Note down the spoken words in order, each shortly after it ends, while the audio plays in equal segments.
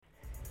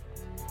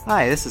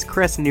Hi, this is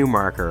Chris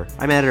Newmarker.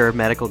 I'm editor of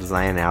Medical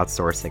Design and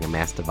Outsourcing, a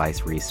mass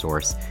device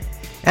resource.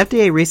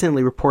 FDA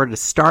recently reported a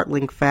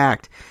startling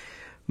fact.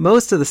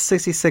 Most of the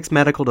 66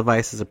 medical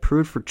devices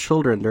approved for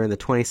children during the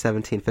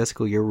 2017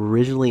 fiscal year were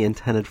originally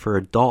intended for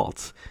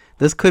adults.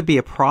 This could be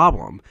a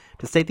problem.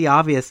 To state the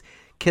obvious,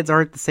 kids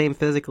aren't the same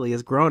physically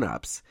as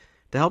grown-ups.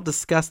 To help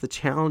discuss the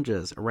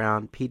challenges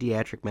around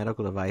pediatric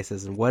medical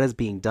devices and what is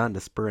being done to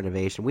spur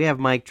innovation, we have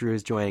Mike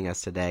Drues joining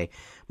us today.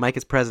 Mike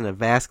is president of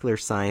Vascular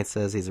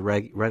Sciences. He's a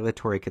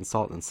regulatory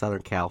consultant in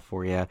Southern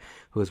California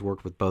who has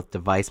worked with both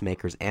device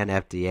makers and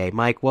FDA.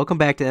 Mike, welcome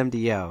back to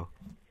MDO.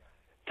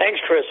 Thanks,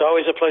 Chris.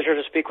 Always a pleasure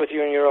to speak with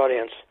you and your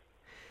audience.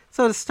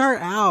 So to start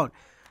out,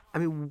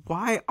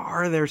 why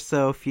are there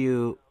so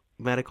few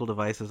medical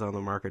devices on the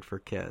market for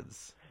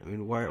kids?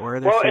 Why are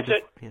there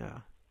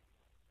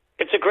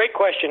It's a great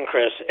question,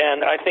 Chris,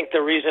 and I think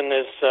the reason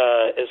is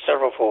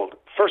severalfold.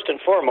 First and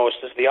foremost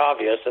is the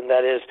obvious, and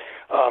that is,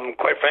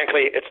 quite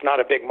frankly, it's not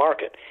a big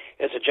market.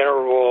 As a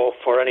general rule,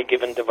 for any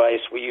given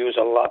device, we use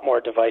a lot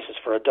more devices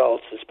for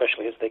adults,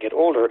 especially as they get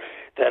older,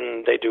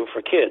 than they do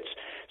for kids.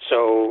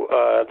 So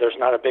there's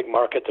not a big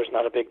market, there's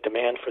not a big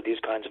demand for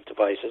these kinds of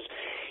devices.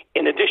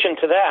 In addition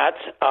to that,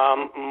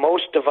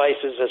 most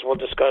devices, as we'll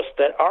discuss,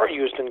 that are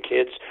used in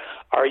kids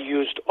are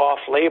used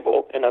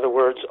off-label. In other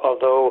words,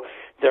 although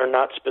they're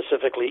not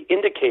specifically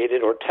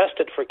indicated or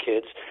tested for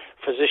kids,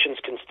 physicians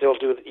can still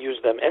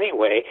use them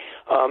anyway.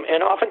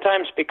 And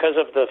oftentimes, because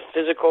of the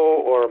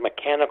physical or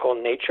mechanical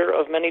nature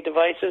of many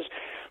devices,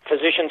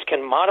 physicians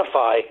can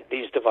modify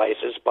these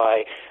devices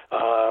by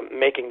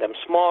making them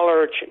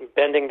smaller,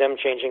 bending them,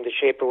 changing the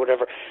shape or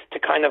whatever, to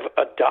kind of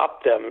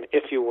adopt them,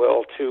 if you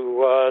will,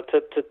 to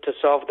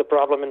solve the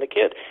problem in the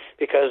kid.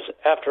 Because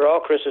after all,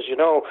 Chris, as you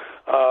know,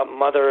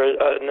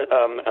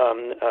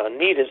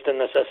 need is the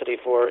necessity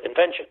for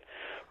invention,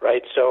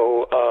 right?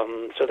 So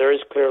there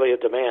is clearly a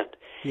demand.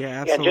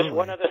 Yeah, absolutely. And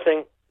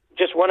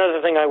just one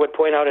other thing I would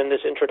point out in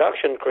this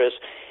introduction, Chris,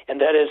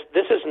 and that is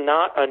this is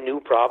not a new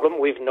problem.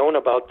 We've known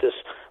about this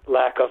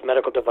lack of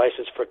medical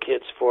devices for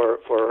kids for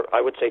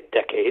I would say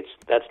decades.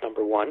 That's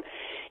number one.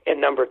 And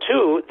number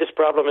two, this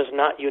problem is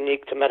not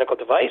unique to medical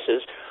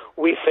devices.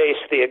 We face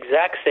the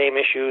exact same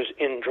issues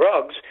in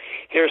drugs.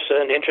 Here's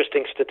an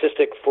interesting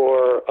statistic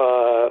for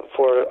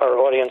our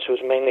audience,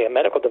 who's mainly a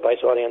medical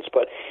device audience,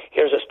 but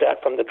here's a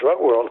stat from the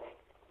drug world.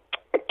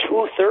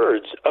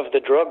 2/3 of the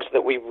drugs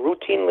that we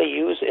routinely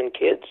use in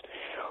kids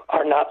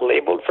are not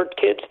labeled for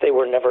kids. They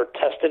were never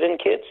tested in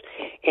kids.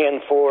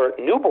 And for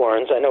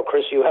newborns, I know,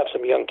 Chris, you have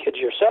some young kids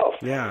yourself.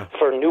 Yeah.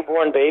 For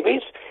newborn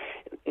babies,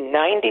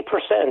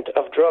 90%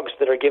 of drugs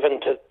that are given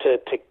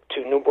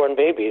to newborn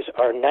babies,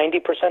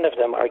 90% of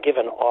them are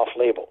given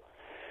off-label.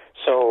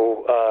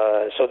 So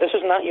this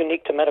is not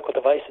unique to medical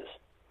devices.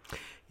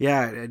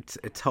 Yeah, it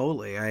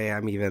totally. I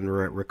am even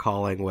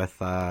recalling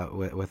with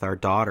our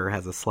daughter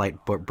has a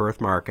slight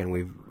birthmark, and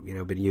we've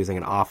been using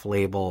an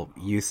off-label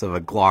use of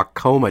a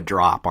glaucoma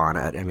drop on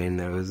it.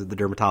 The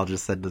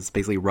dermatologist said to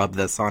basically rub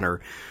this on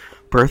her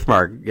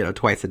birthmark,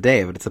 twice a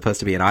day, but it's supposed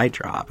to be an eye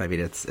drop.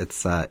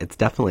 It's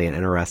definitely an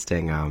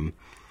interesting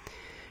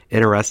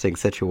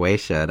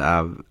situation.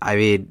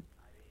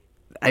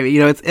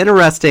 It's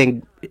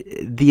interesting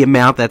the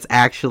amount that's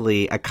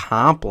actually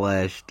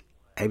accomplished.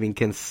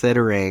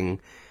 Considering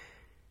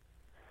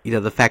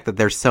the fact that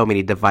there's so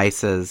many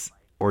devices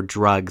or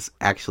drugs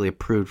actually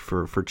approved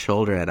for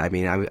children.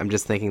 I'm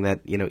just thinking that,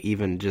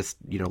 even just,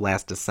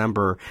 last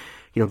December,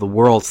 the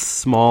world's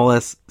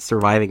smallest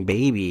surviving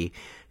baby,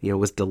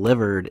 was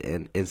delivered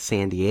in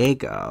San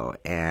Diego.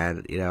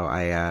 And,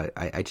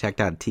 I checked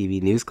out a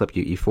TV news clip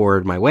you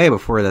forwarded my way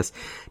before this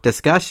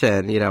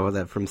discussion,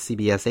 from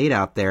CBS 8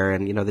 out there.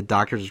 And, the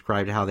doctors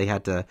described how they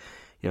had to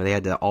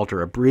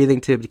alter a breathing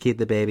tube to keep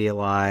the baby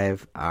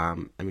alive.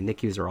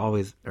 NICUs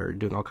are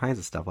doing all kinds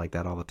of stuff like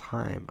that all the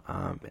time.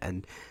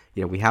 And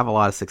we have a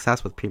lot of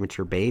success with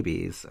premature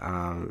babies.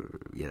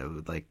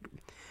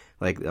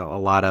 Like a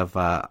lot of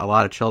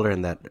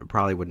children that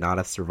probably would not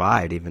have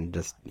survived even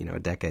just a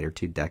decade or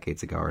 2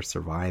 decades ago are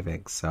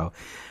surviving. So,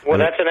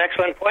 that's an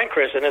excellent point,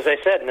 Chris. And as I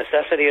said,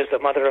 necessity is the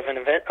mother of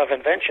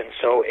invention.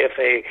 So if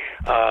a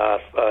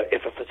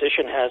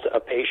physician has a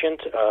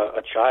patient,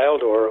 a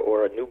child,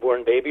 or a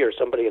newborn baby, or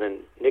somebody in a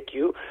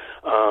NICU,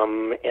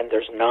 and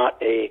there's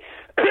not a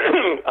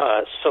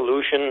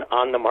solution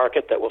on the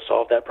market that will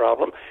solve that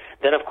problem,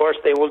 then of course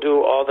they will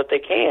do all that they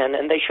can,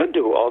 and they should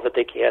do all that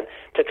they can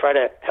to try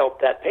to help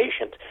that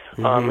patient.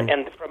 Mm-hmm.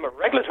 And from a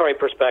regulatory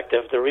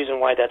perspective, the reason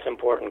why that's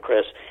important,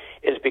 Chris,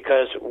 is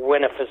because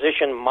when a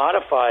physician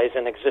modifies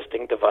an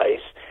existing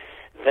device,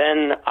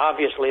 then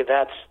obviously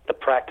that's the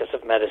practice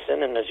of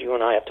medicine. And as you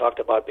and I have talked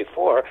about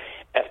before,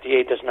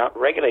 FDA does not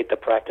regulate the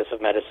practice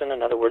of medicine.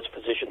 In other words,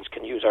 physicians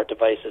can use our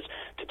devices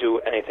to do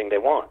anything they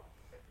want.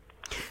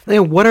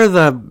 What are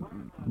the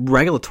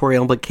regulatory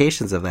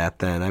implications of that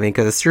then?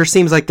 Because it sure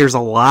seems like there's a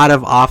lot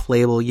of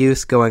off-label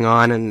use going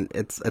on, and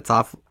it's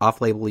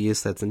off-label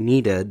use that's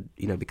needed,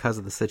 because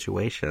of the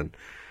situation.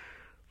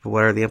 But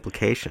what are the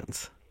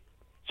implications?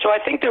 So I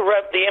think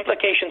the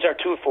implications are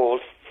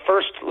twofold.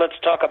 First, let's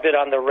talk a bit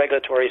on the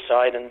regulatory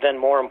side, and then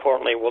more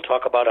importantly, we'll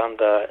talk about on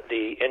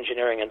the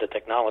engineering and the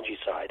technology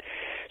side.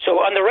 So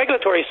on the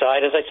regulatory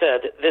side, as I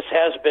said, this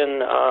has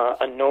been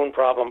a known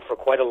problem for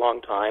quite a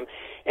long time,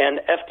 and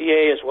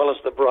FDA, as well as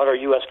the broader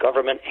U.S.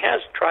 government,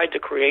 has tried to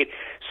create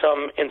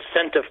some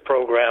incentive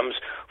programs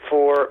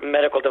for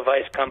medical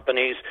device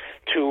companies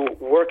to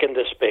work in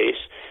this space,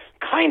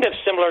 kind of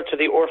similar to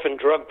the orphan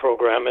drug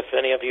program, if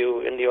any of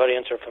you in the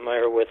audience are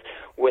familiar with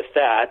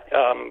that,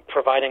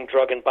 providing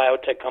drug and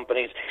biotech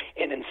companies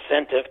an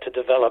incentive to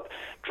develop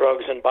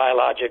drugs and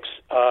biologics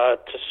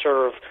to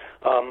serve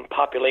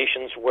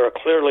populations where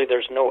clearly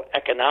there's no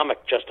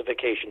economic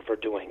justification for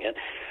doing it.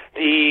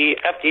 The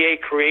FDA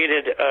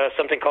created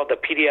something called the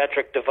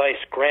Pediatric Device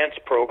Grants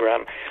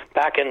Program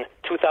back in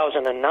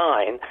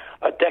 2009,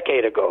 a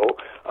decade ago,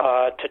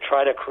 to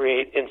try to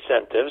create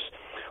incentives.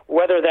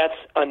 Whether that's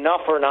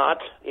enough or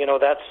not,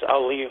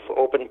 I'll leave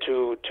open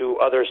to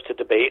others to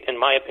debate. In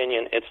my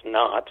opinion, it's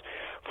not,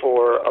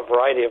 for a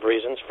variety of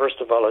reasons.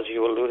 First of all, as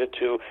you alluded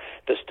to,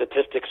 the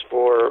statistics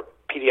for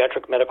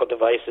pediatric medical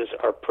devices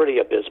are pretty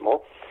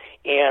abysmal.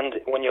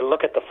 And when you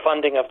look at the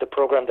funding of the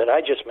program that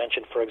I just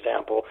mentioned, for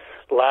example,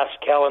 last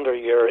calendar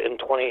year in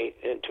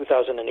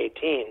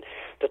 2018,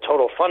 the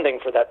total funding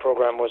for that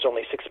program was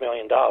only $6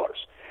 million.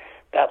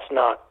 That's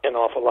not an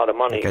awful lot of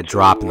money. Like a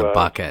drop in the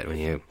bucket when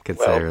you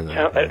consider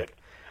that. Yeah.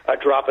 A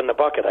drop in the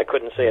bucket. I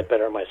couldn't say it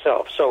better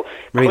myself. So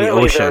maybe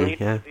clearly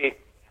the ocean,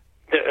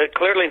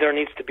 clearly there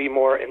needs to be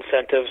more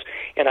incentives,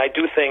 and I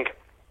do think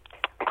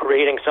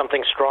creating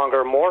something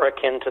stronger, more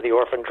akin to the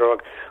orphan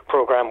drug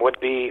program would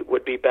be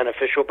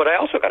beneficial. But I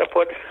also got to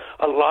put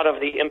a lot of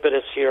the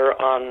impetus here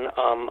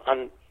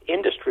on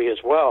industry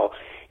as well.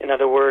 In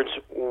other words,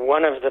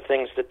 one of the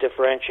things that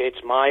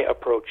differentiates my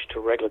approach to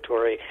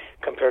regulatory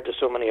compared to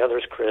so many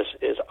others, Chris,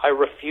 is I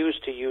refuse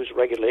to use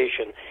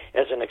regulation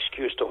as an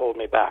excuse to hold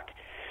me back.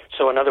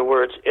 So in other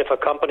words, if a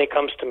company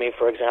comes to me,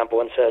 for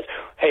example, and says,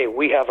 hey,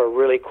 we have a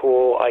really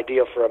cool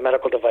idea for a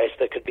medical device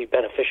that could be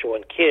beneficial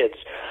in kids,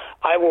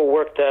 I will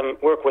work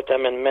with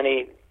them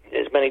in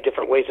as many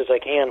different ways as I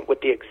can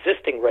with the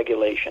existing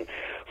regulation.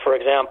 For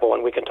example,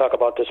 and we can talk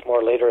about this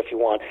more later if you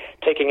want,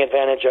 taking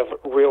advantage of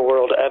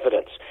real-world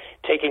evidence,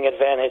 taking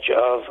advantage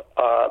of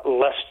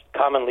less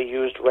commonly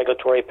used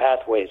regulatory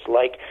pathways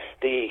like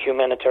the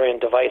humanitarian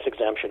device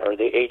exemption or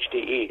the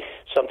HDE,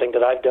 something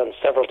that I've done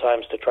several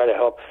times to try to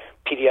help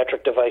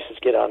pediatric devices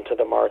get onto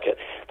the market.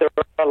 There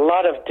are a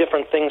lot of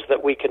different things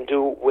that we can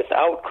do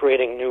without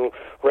creating new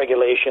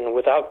regulation,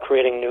 without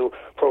creating new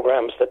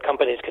programs that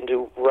companies can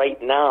do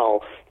right now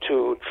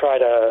to try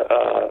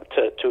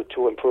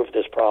to improve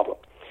this problem.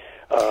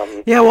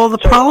 The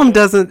problem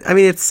doesn't. I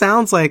mean, it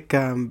sounds like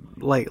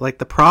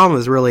the problem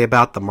is really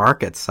about the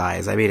market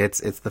size. I mean,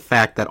 it's the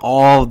fact that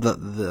all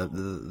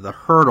the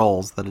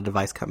hurdles that a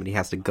device company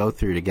has to go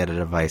through to get a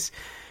device,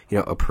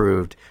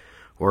 approved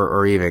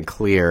or even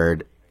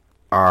cleared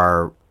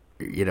are,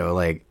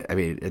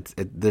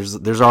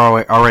 there's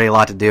already a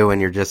lot to do when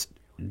you're just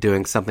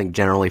doing something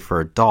generally for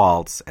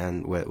adults,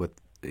 and with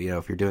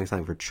if you're doing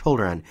something for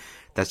children,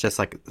 that's just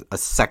like a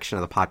section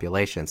of the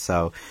population.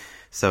 So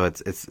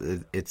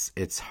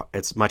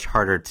it's much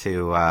harder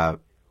to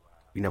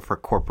for a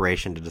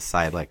corporation to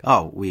decide like,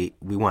 oh, we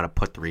want to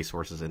put the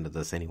resources into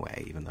this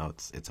anyway, even though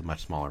it's a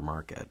much smaller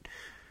market.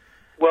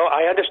 Well,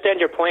 I understand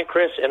your point,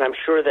 Chris, and I'm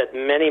sure that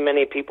many,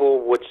 many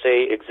people would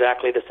say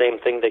exactly the same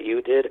thing that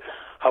you did.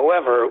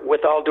 However,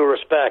 with all due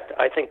respect,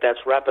 I think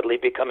that's rapidly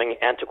becoming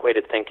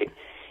antiquated thinking,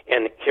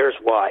 and here's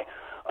why.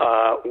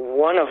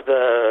 One of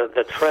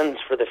the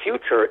trends for the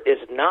future is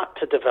not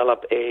to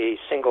develop a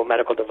single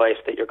medical device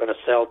that you're going to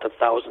sell to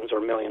thousands or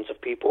millions of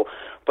people,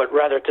 but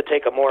rather to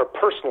take a more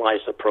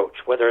personalized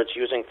approach, whether it's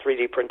using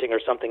 3D printing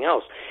or something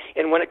else.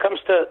 And when it comes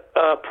to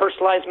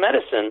personalized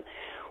medicine,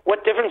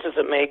 what difference does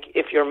it make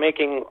if you're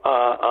making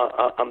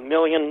a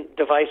million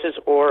devices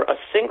or a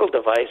single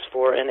device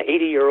for an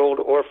 80-year-old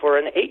or for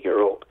an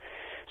 8-year-old?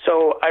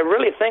 So I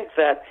really think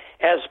that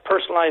as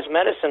personalized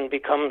medicine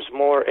becomes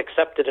more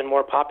accepted and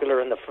more popular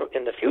in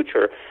the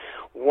future,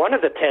 one of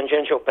the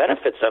tangential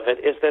benefits of it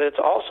is that it's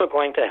also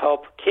going to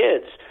help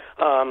kids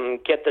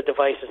get the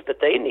devices that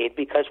they need,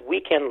 because we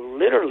can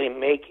literally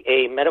make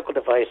a medical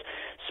device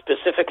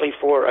specifically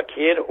for a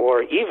kid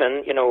or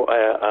even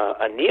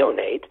a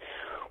neonate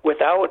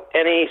without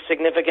any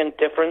significant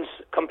difference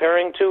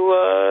comparing to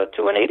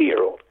an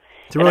 80-year-old.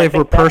 So really, if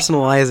we're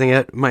personalizing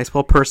it, might as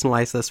well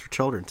personalize this for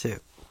children too.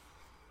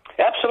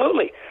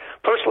 Absolutely.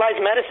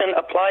 Personalized medicine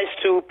applies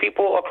to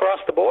people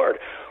across the board,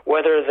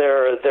 whether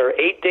they're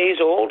 8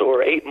 days old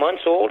or 8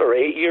 months old or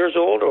 8 years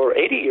old or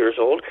 80 years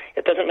old.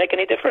 It doesn't make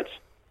any difference.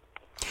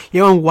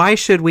 And why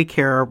should we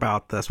care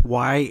about this?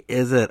 Why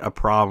is it a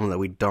problem that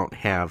we don't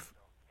have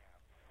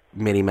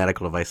many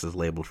medical devices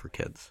labeled for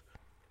kids?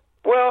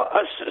 Well,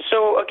 so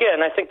So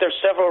again, I think there's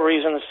several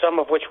reasons, some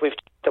of which we've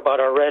talked about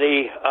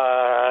already.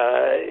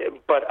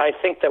 But I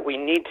think that we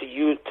need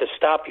to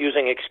stop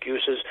using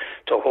excuses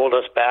to hold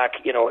us back.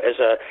 You know, as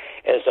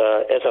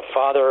a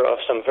father of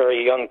some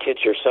very young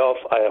kids yourself,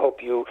 I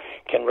hope you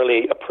can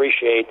really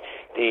appreciate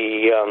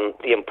the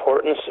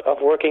importance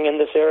of working in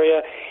this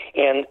area.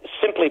 And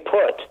simply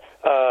put,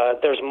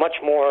 there's much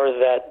more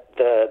that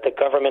the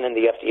government and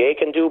the FDA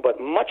can do, but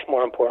much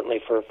more importantly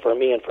for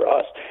me and for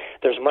us,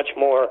 there's much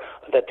more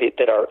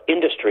that our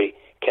industry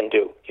can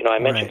do. You know, I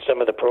mentioned some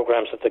of the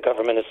programs that the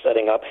government is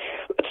setting up.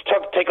 Let's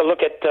take a look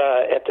at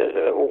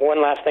one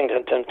last thing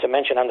to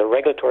mention on the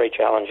regulatory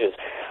challenges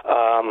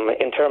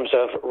in terms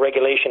of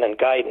regulation and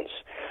guidance.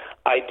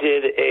 I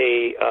did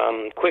a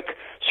quick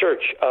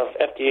search of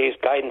FDA's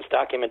guidance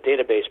document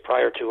database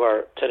prior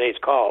to today's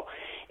call,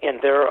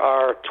 and there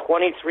are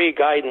 23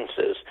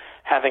 guidances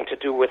having to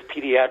do with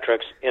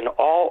pediatrics in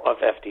all of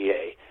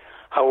FDA.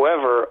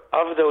 However,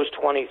 of those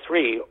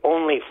 23,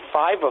 only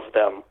 5 of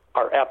them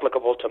are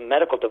applicable to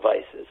medical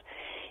devices,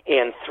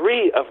 and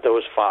 3 of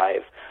those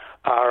 5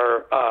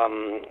 are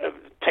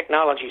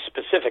technology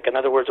specific. In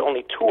other words,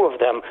 only 2 of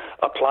them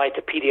apply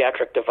to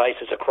pediatric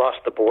devices across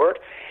the board.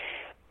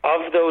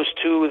 Of those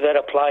 2 that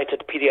apply to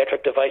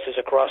pediatric devices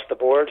across the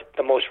board,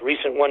 the most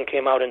recent one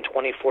came out in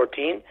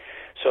 2014.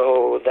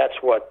 So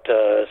that's what,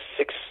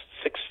 six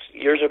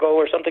years ago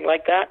or something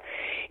like that.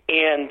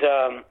 And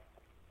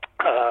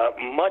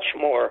much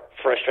more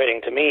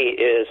frustrating to me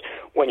is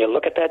when you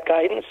look at that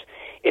guidance,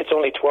 it's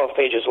only 12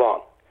 pages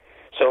long.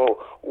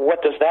 So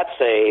what does that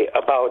say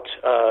about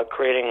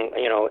creating,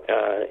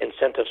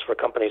 incentives for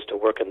companies to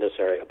work in this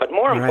area? But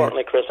more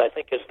importantly, Chris, I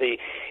think is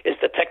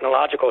the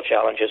technological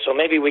challenges. So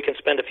maybe we can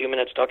spend a few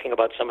minutes talking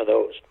about some of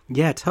those.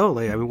 Yeah,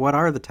 totally. I mean, what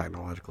are the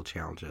technological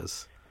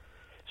challenges?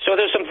 So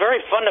there's some very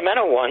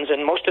fundamental ones,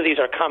 and most of these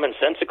are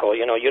commonsensical.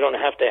 You know, you don't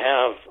have to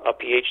have a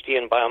PhD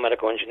in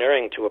biomedical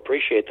engineering to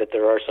appreciate that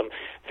there are some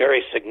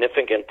very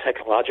significant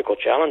technological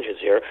challenges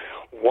here.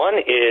 One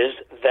is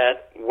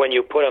that when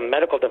you put a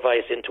medical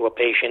device into a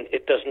patient,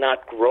 it does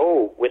not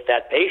grow with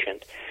that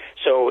patient.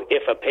 So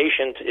if a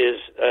patient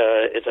is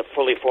a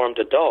fully formed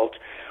adult,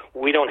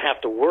 we don't have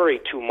to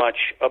worry too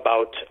much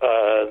about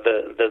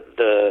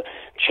the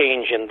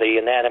change in the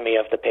anatomy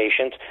of the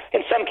patient.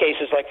 In some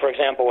cases, like, for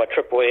example, a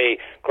AAA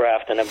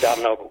graft, an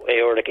abdominal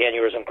aortic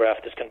aneurysm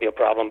graft, this can be a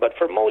problem. But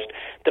for most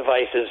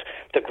devices,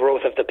 the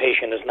growth of the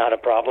patient is not a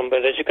problem.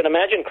 But as you can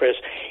imagine, Chris,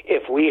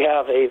 if we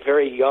have a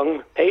very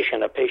young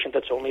patient, a patient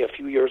that's only a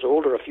few years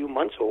old or a few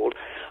months old,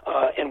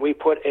 and we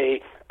put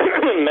a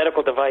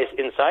medical device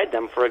inside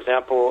them, for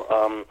example,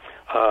 a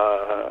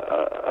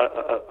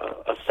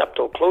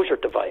septal closure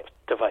device,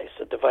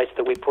 a device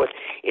that we put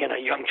in a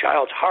young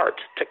child's heart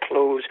to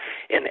close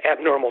an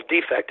abnormal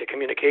defect, a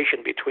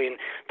communication between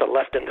the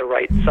left and the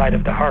right side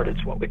of the heart.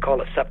 It's what we call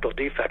a septal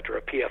defect or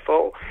a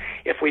PFO.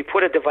 If we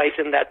put a device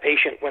in that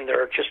patient when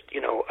they're just,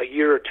 a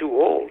year or 2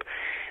 old,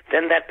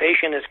 then that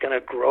patient is going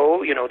to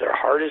grow, their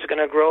heart is going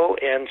to grow,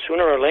 and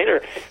sooner or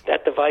later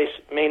that device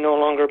may no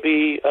longer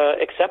be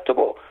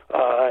acceptable,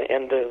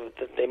 and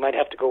they might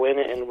have to go in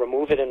and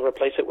remove it and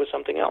replace it with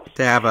something else.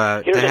 To have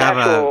a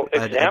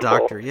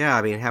doctor, yeah,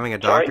 I mean, having a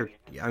doctor,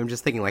 I'm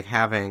just thinking like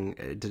having,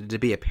 to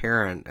be a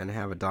parent and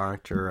have a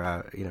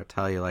doctor,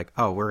 tell you like,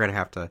 oh, we're going to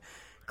have to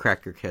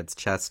crack your kid's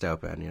chest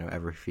open,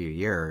 every few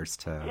years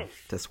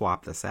to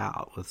swap this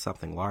out with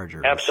something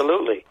larger.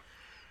 Absolutely.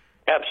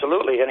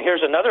 Absolutely. And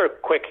here's another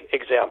quick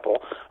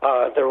example.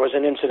 There was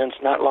an incident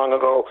not long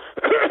ago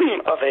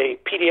of a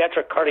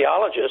pediatric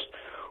cardiologist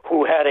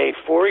who had a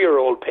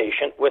 4-year-old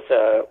patient with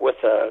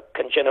a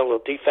congenital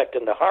defect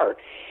in the heart.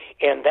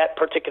 And that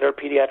particular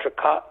pediatric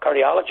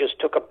cardiologist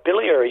took a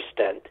biliary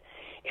stent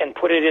and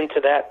put it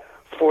into that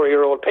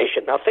 4-year-old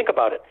patient. Now think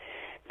about it.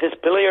 This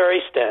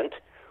biliary stent,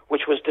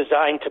 which was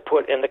designed to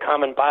put in the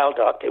common bile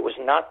duct, it was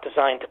not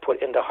designed to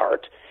put in the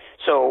heart.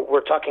 So we're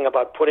talking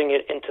about putting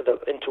it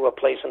into a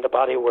place in the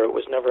body where it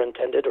was never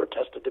intended or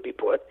tested to be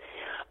put.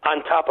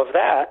 On top of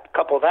that,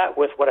 couple that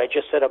with what I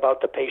just said about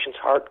the patient's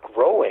heart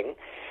growing,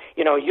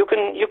 you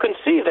can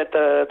see that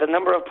the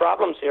number of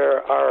problems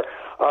here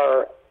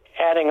are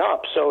adding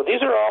up. So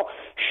these are all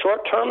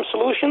short-term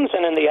solutions,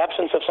 and in the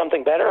absence of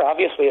something better,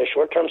 obviously a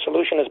short-term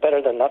solution is better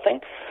than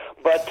nothing.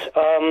 But,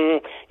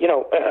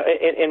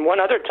 in one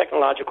other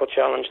technological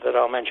challenge that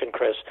I'll mention,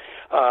 Chris,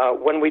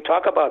 when we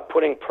talk about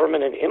putting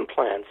permanent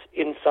implants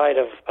inside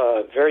of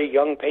very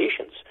young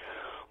patients,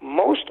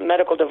 most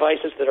medical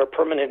devices that are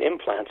permanent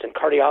implants, in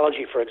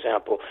cardiology, for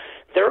example,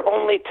 they're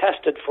only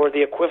tested for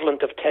the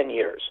equivalent of 10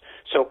 years.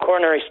 So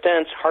coronary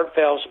stents, heart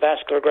valves,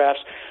 vascular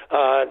grafts,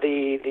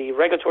 the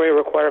regulatory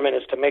requirement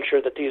is to make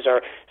sure that these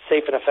are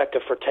safe and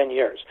effective for 10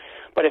 years.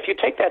 But if you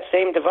take that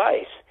same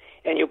device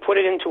and you put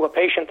it into a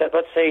patient that,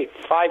 let's say,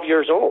 5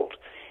 years old,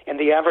 and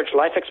the average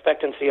life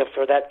expectancy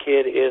for that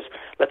kid is,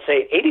 let's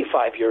say,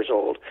 85 years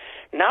old,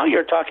 Now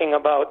you're talking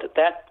about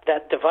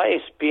that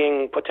device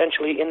being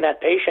potentially in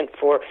that patient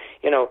for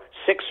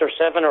 6 or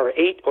 7 or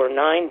 8 or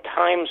 9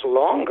 times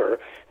longer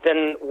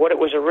than what it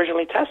was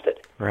originally tested.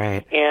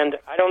 Right. And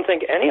I don't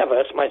think any of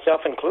us,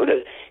 myself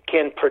included,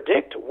 can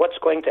predict what's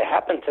going to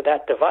happen to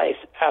that device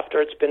after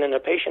it's been in a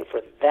patient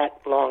for that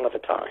long of a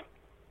time.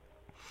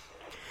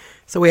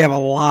 So we have a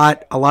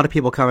lot of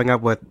people coming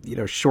up with,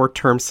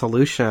 short-term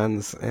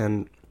solutions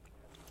and,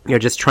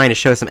 just trying to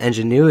show some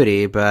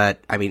ingenuity. But,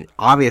 I mean,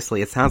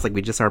 obviously it sounds like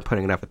we just aren't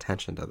putting enough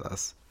attention to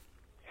this.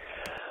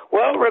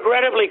 Well,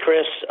 regrettably,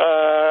 Chris,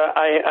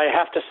 I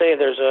have to say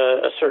there's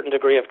a certain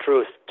degree of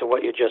truth to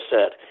what you just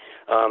said.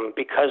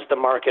 Because the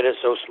market is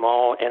so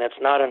small, and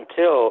it's not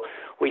until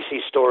we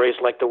see stories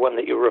like the one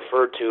that you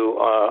referred to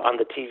on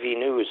the TV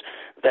news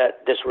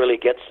that this really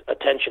gets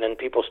attention and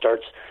people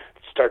start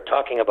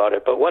talking about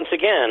it. But once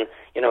again,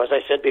 as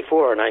I said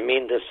before, and I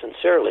mean this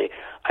sincerely,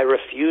 I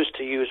refuse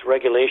to use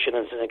regulation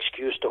as an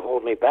excuse to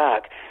hold me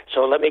back.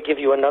 So let me give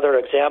you another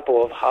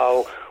example of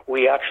how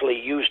we actually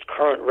used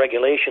current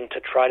regulation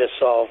to try to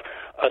solve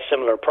a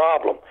similar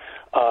problem.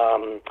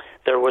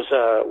 There was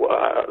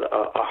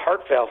a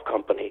heart valve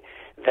company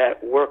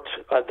that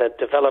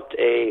developed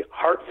a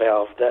heart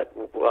valve that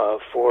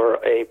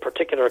for a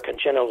particular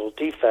congenital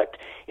defect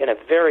in a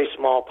very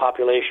small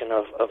population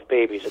of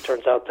babies. It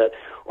turns out that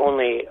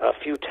only a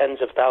few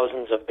tens of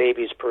thousands of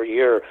babies per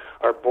year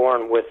are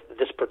born with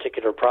this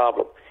particular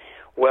problem.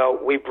 Well,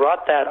 we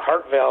brought that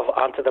heart valve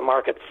onto the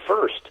market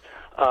first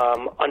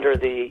under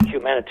the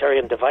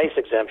humanitarian device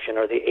exemption,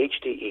 or the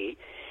HDE.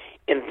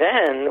 And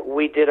then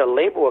we did a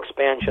label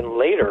expansion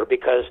later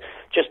because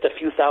just a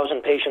few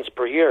thousand patients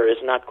per year is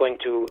not going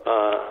to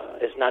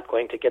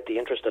get the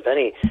interest of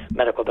any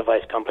medical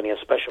device company,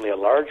 especially a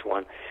large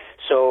one.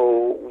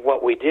 So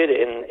what we did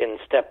in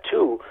step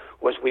 2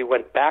 was we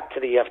went back to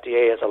the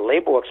FDA as a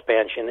label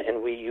expansion,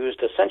 and we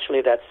used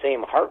essentially that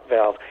same heart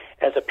valve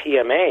as a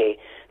PMA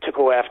to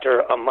go after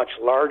a much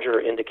larger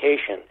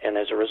indication. And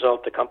as a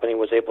result, the company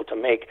was able to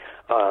make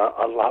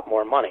a lot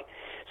more money.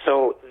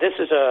 So this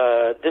is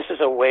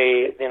a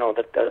way,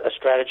 a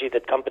strategy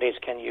that companies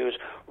can use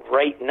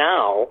right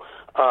now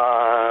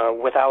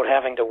without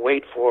having to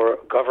wait for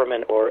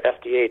government or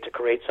FDA to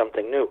create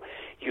something new,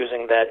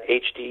 using that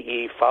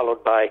HDE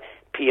followed by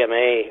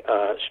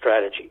PMA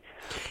strategy.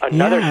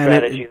 Another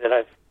strategy that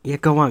I've... Yeah,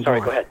 go on.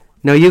 Sorry, go ahead.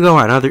 No, you go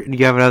on.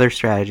 You have another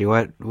strategy.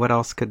 What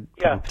else could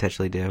people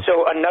potentially do?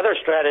 So another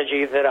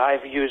strategy that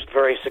I've used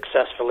very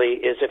successfully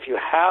is if you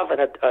have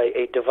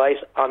a device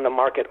on the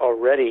market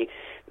already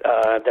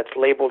that's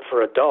labeled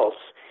for adults,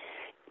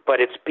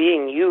 but it's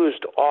being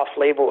used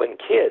off-label in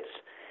kids,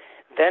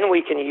 then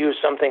we can use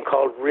something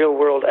called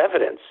real-world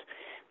evidence.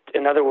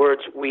 In other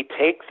words, we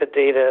take the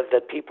data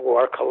that people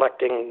are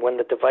collecting when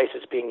the device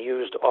is being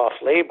used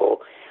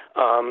off-label,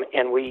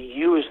 and we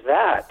use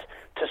that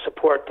to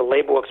support the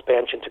label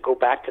expansion to go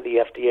back to the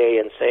FDA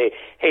and say,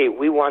 hey,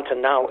 we want to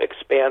now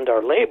expand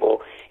our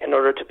label in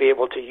order to be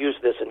able to use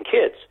this in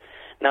kids.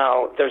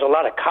 Now, there's a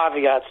lot of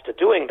caveats to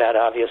doing that,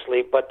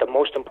 obviously, but the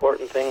most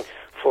important thing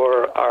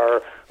for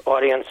our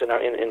audience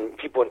and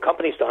people and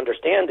companies to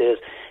understand is,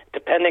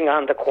 depending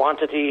on the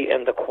quantity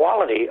and the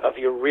quality of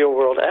your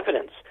real-world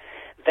evidence,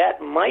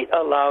 that might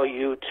allow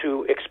you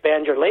to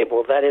expand your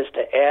label, that is,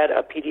 to add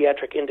a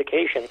pediatric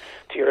indication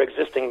to your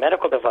existing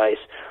medical device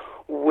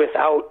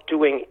without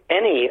doing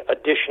any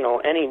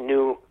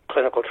new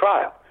clinical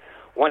trial.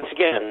 Once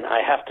again,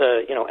 I have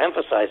to,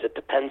 emphasize it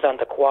depends on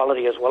the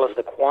quality as well as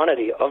the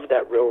quantity of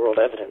that real-world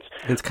evidence.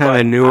 It's kind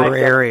of a newer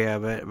area,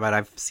 but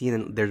I've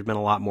seen there's been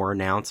a lot more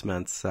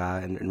announcements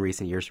in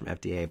recent years from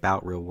FDA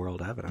about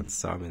real-world evidence.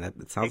 So, I mean,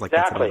 it sounds like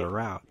that's another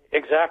route.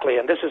 Exactly,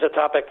 and this is a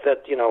topic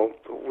that,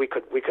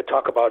 we could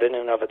talk about in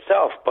and of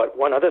itself. But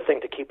one other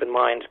thing to keep in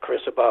mind,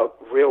 Chris, about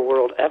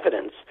real-world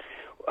evidence,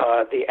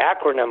 the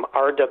acronym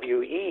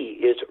RWE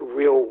is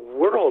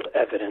real-world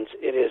evidence.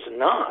 It is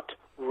not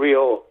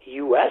real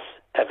U.S.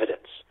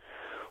 evidence,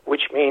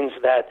 which means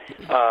that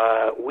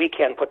we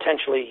can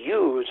potentially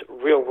use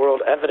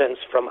real-world evidence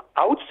from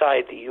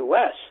outside the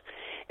U.S.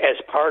 as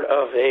part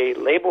of a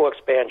label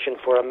expansion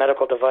for a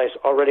medical device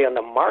already on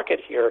the market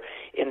here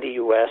in the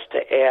U.S. to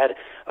add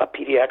a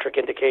pediatric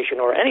indication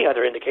or any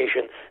other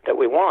indication that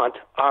we want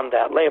on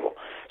that label.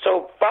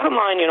 So bottom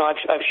line,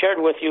 I've shared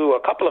with you a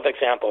couple of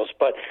examples,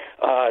 but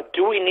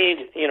do we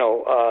need,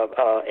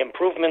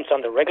 improvements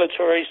on the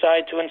regulatory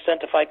side to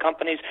incentivize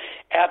companies?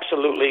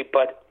 Absolutely,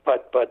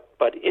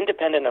 but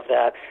independent of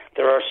that,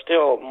 there are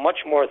still much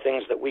more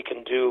things that we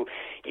can do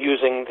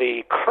using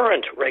the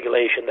current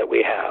regulation that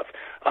we have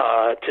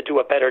to do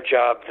a better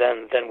job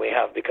than we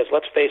have. Because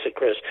let's face it,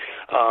 Chris,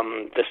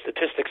 the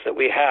statistics that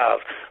we have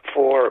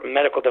for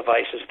medical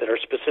devices that are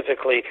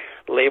specifically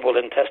labeled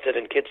and tested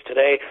in kids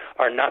today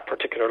are not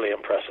particularly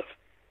impressive.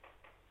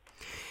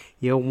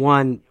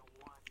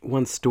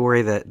 One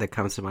story that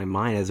comes to my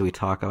mind as we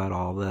talk about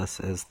all this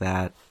is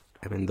that,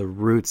 the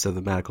roots of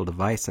the medical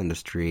device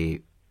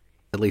industry,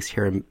 at least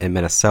here in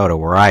Minnesota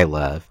where I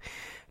live,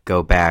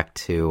 go back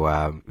to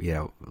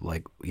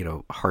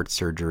heart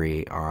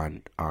surgery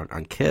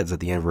on kids at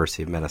the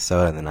University of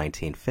Minnesota in the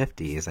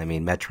 1950s. I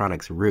mean,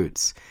 Medtronic's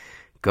roots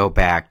go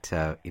back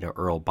to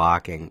Earl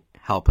Bocking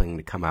helping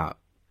to come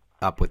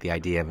up with the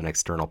idea of an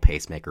external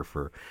pacemaker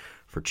for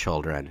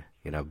children.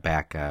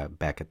 Back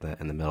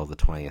in the middle of the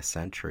 20th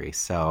century.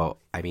 So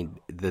I mean,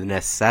 the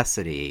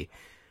necessity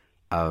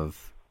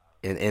of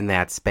in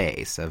that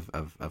space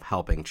of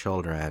helping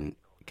children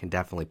can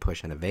definitely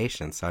push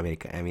innovation. So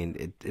I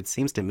mean, it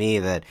seems to me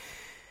that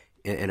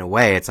in a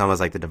way, it's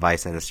almost like the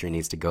device industry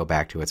needs to go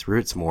back to its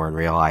roots more and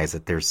realize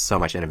that there's so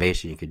much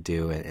innovation you could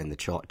do in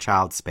the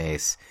child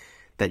space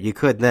that you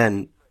could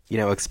then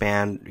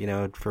expand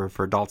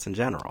for adults in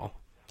general.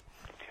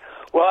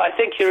 Well, I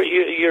think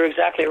you're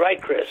exactly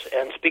right, Chris.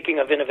 And speaking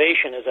of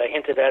innovation, as I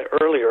hinted at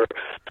earlier,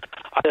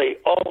 the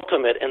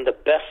ultimate and the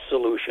best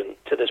solution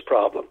to this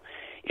problem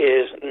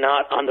is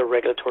not on the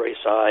regulatory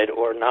side,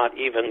 or not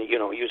even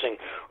using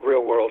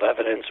real world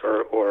evidence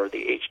or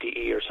the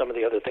HDE or some of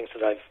the other things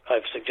that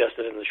I've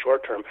suggested in the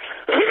short term.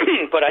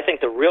 But I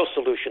think the real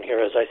solution here,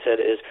 as I said,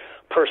 is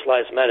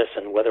personalized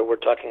medicine, whether we're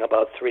talking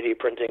about 3D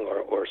printing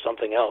or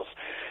something else.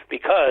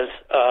 Because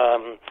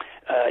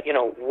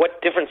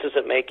what difference does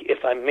it make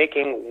if I'm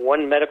making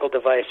one medical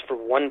device for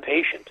one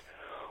patient?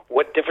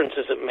 What difference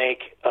does it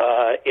make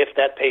if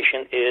that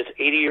patient is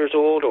 80 years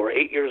old or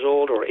 8 years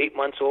old or 8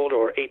 months old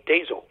or 8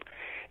 days old?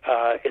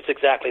 It's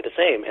exactly the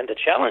same. And the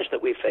challenge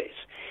that we face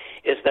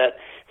is that,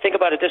 think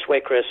about it this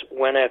way, Chris,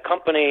 when a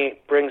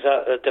company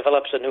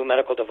develops a new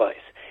medical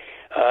device,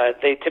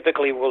 they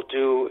typically will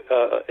do,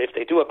 if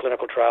they do a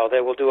clinical trial,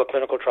 they will do a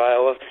clinical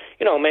trial of,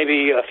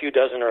 maybe a few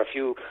dozen or a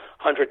few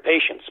hundred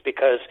patients,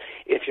 because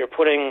if you're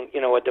putting,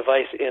 a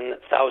device in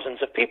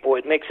thousands of people,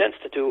 it makes sense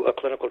to do a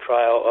clinical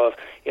trial of,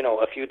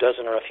 a few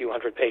dozen or a few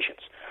hundred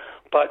patients.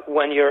 But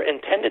when your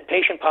intended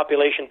patient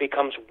population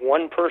becomes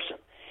one person,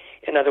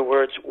 in other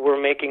words, we're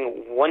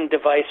making one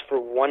device for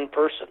one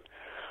person,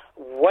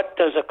 what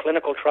does a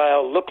clinical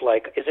trial look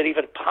like? Is it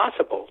even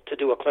possible to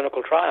do a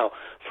clinical trial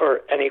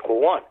for N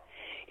equal 1?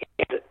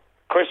 And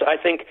Chris, I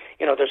think,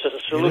 there's a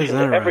solution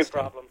to every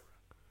problem.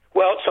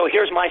 Well, so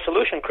here's my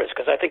solution, Chris,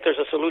 because I think there's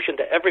a solution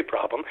to every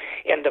problem,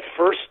 and the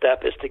first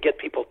step is to get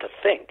people to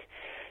think.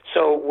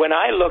 So when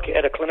I look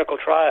at a clinical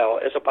trial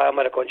as a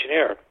biomedical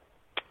engineer,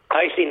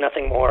 I see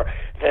nothing more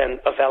than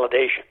a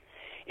validation.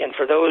 And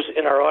for those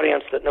in our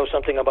audience that know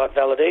something about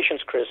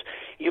validations, Chris,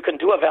 you can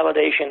do a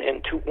validation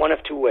in one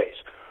of two ways.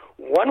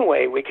 One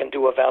way we can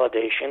do a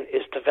validation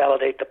is to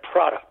validate the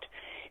product.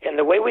 And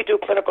the way we do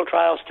clinical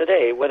trials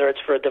today, whether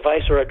it's for a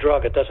device or a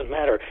drug, it doesn't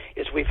matter,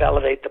 is we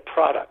validate the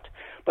product.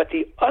 But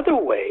the other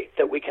way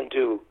that we can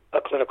do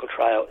a clinical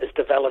trial is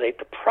to validate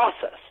the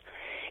process.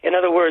 In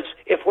other words,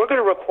 if we're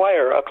going to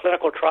require a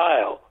clinical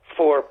trial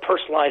for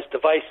personalized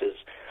devices,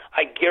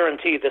 I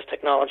guarantee this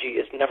technology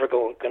is never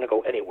going to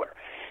go anywhere,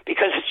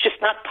 because it's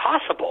just not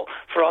possible,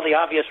 for all the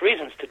obvious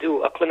reasons, to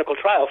do a clinical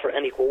trial for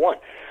N equal 1.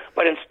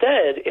 But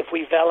instead, if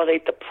we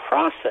validate the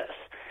process,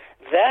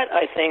 that,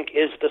 I think,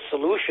 is the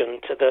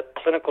solution to the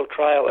clinical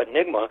trial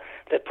enigma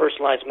that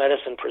personalized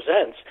medicine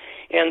presents.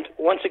 And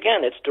once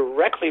again, it's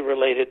directly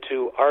related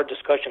to our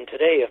discussion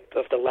today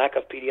of the lack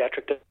of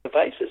pediatric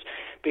devices.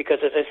 Because,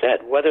 as I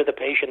said, whether the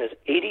patient is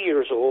 80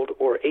 years old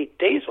or 8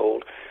 days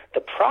old,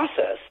 the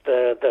process,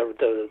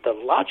 the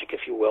logic,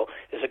 if you will,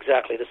 is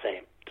exactly the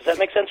same. Does that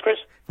make sense, Chris?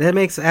 That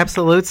makes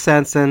absolute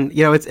sense. And,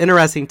 it's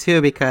interesting,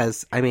 too,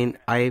 because,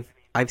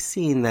 I've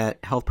seen that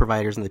health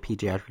providers in the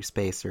pediatric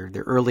space they're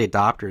early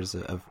adopters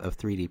of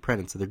 3D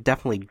printing, so they're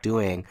definitely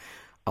doing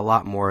a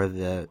lot more of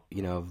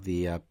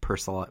the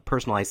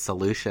personalized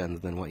solutions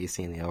than what you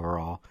see in the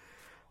overall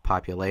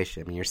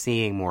population. I mean, you're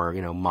seeing more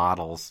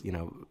models,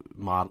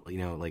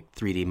 like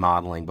 3D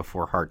modeling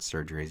before heart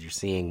surgeries. You're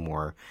seeing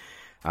more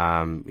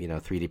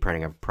 3D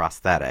printing of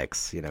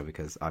prosthetics,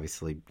 because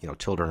obviously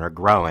children are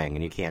growing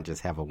and you can't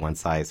just have a one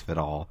size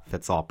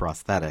fits all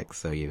prosthetic,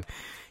 so you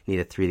need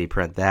to 3D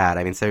print that.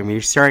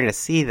 You're starting to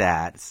see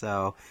that.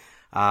 So,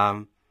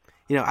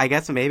 I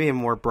guess maybe a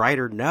more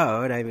brighter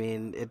note.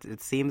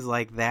 It seems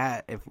like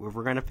that if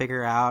we're going to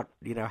figure out,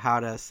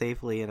 how to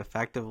safely and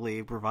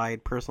effectively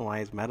provide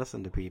personalized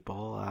medicine to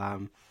people,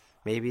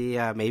 maybe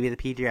the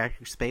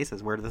pediatric space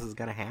is where this is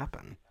going to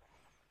happen.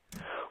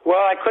 Well,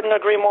 I couldn't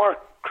agree more,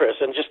 Chris.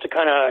 And just to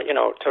kind of,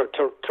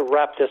 to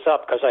wrap this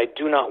up, because I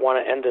do not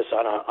want to end this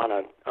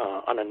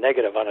on a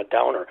negative, on a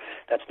downer.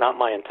 That's not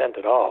my intent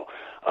at all.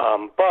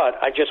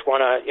 But I just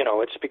want to,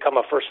 it's become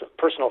a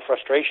personal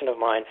frustration of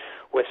mine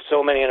with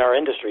so many in our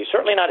industry,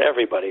 certainly not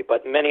everybody,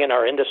 but many in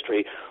our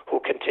industry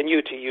who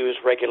continue to use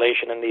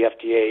regulation in the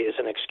FDA as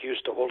an excuse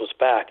to hold us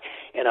back.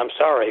 And I'm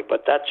sorry,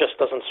 but that just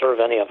doesn't serve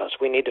any of us.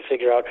 We need to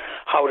figure out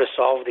how to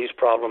solve these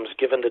problems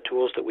given the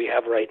tools that we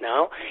have right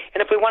now.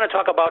 And if we want to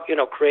talk about,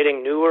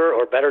 creating newer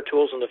or better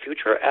tools in the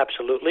future,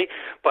 absolutely,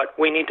 but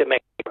we need to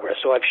make progress.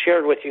 So I've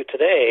shared with you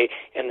today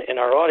in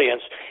our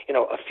audience,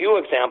 a few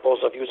examples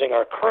of using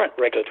our current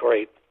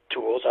regulatory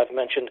tools. I've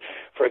mentioned,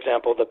 for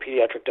example, the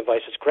Pediatric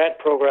Devices Grant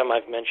Program.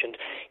 I've mentioned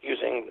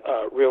using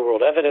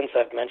real-world evidence.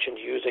 I've mentioned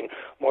using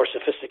more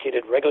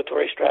sophisticated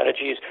regulatory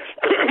strategies,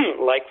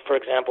 like, for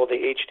example,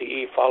 the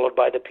HDE followed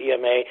by the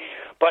PMA.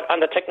 But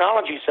on the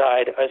technology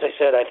side, as I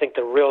said, I think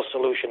the real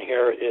solution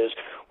here is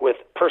with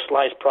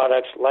personalized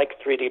products like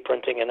 3D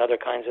printing and other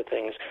kinds of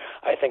things.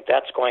 I think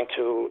that's going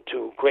to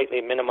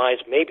greatly minimize,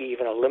 maybe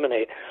even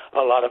eliminate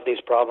a lot of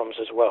these problems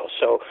as well.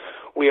 So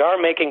we are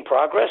making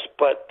progress,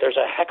 but there's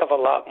a heck of a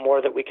lot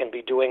more that we can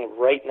be doing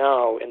right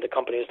now in the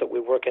companies that we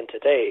work in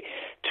today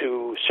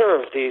to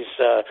serve these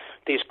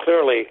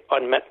clearly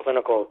unmet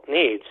clinical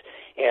needs.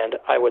 And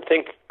I would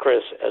think,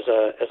 Chris, as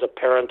a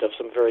parent of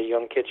some very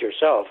young kids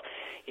yourself,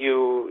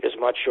 you, as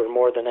much or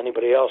more than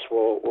anybody else,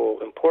 will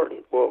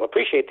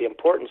appreciate the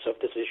importance of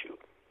this issue.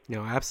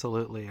 No,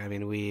 absolutely. I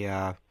mean,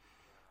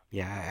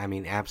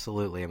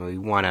 absolutely. I mean, we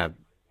want to,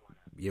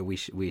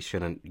 we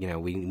shouldn't,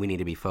 we need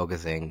to be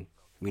focusing.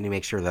 We need to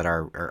make sure that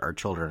our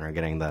children are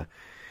getting the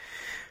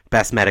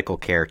best medical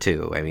care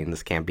too. I mean,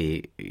 this can't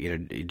be,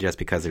 just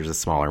because there's a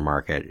smaller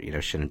market,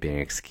 shouldn't be an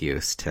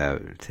excuse to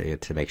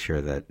make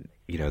sure that,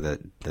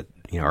 that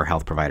our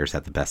health providers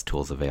have the best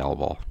tools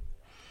available.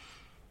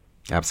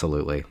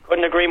 Absolutely.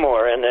 Couldn't agree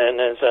more.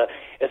 And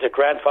as a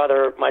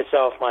grandfather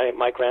myself,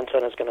 my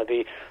grandson is going to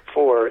be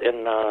 4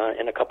 in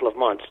a couple of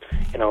months.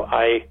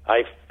 I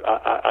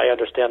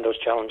understand those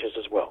challenges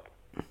as well.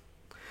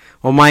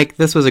 Well, Mike,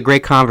 this was a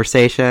great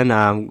conversation.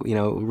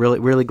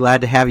 Really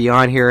glad to have you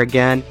on here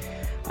again.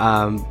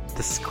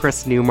 This is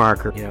Chris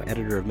Newmarker,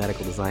 editor of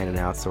Medical Design and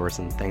Outsource,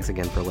 and thanks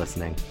again for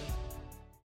listening.